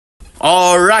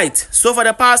All right. So for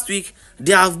the past week,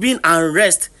 there have been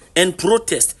unrest and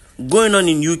protests going on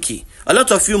in UK. A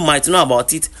lot of you might know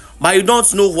about it, but you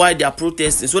don't know why they are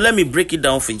protesting. So let me break it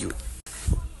down for you.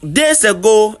 Days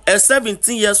ago, a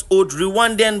 17-year-old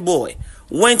Rwandan boy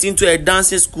went into a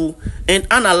dancing school and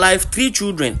unalived 3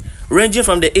 children ranging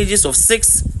from the ages of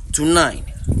 6 to 9.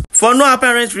 For no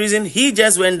apparent reason, he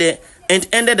just went there and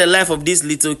ended the life of these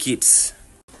little kids.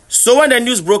 So when the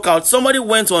news broke out, somebody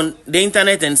went on the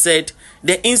internet and said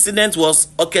the incident was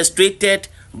orchestrated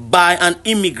by an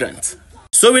immigrant.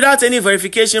 So without any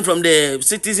verification from the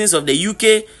citizens of the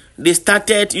UK, they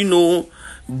started,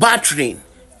 battering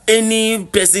any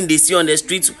person they see on the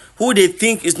streets who they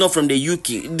think is not from the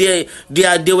UK.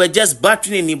 They were just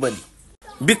battering anybody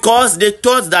because they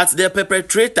thought that the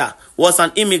perpetrator was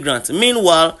an immigrant.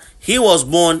 Meanwhile, he was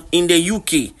born in the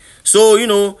UK. So,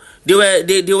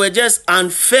 they were just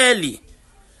unfairly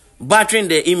battering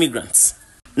the immigrants.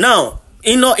 Now,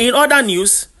 in other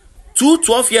news, 2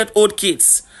 12-year-old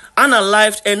kids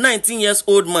unalived a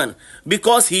 19-year-old man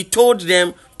because he told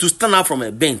them to stand up from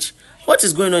a bench. What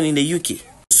is going on in the UK?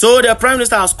 So the Prime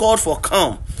Minister has called for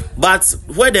calm, but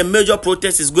where the major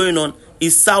protest is going on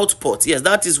is Southport. Yes,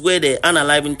 that is where the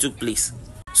unaliving took place.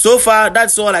 So far,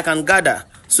 that's all I can gather.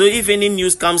 So if any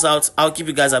news comes out, I'll keep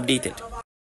you guys updated.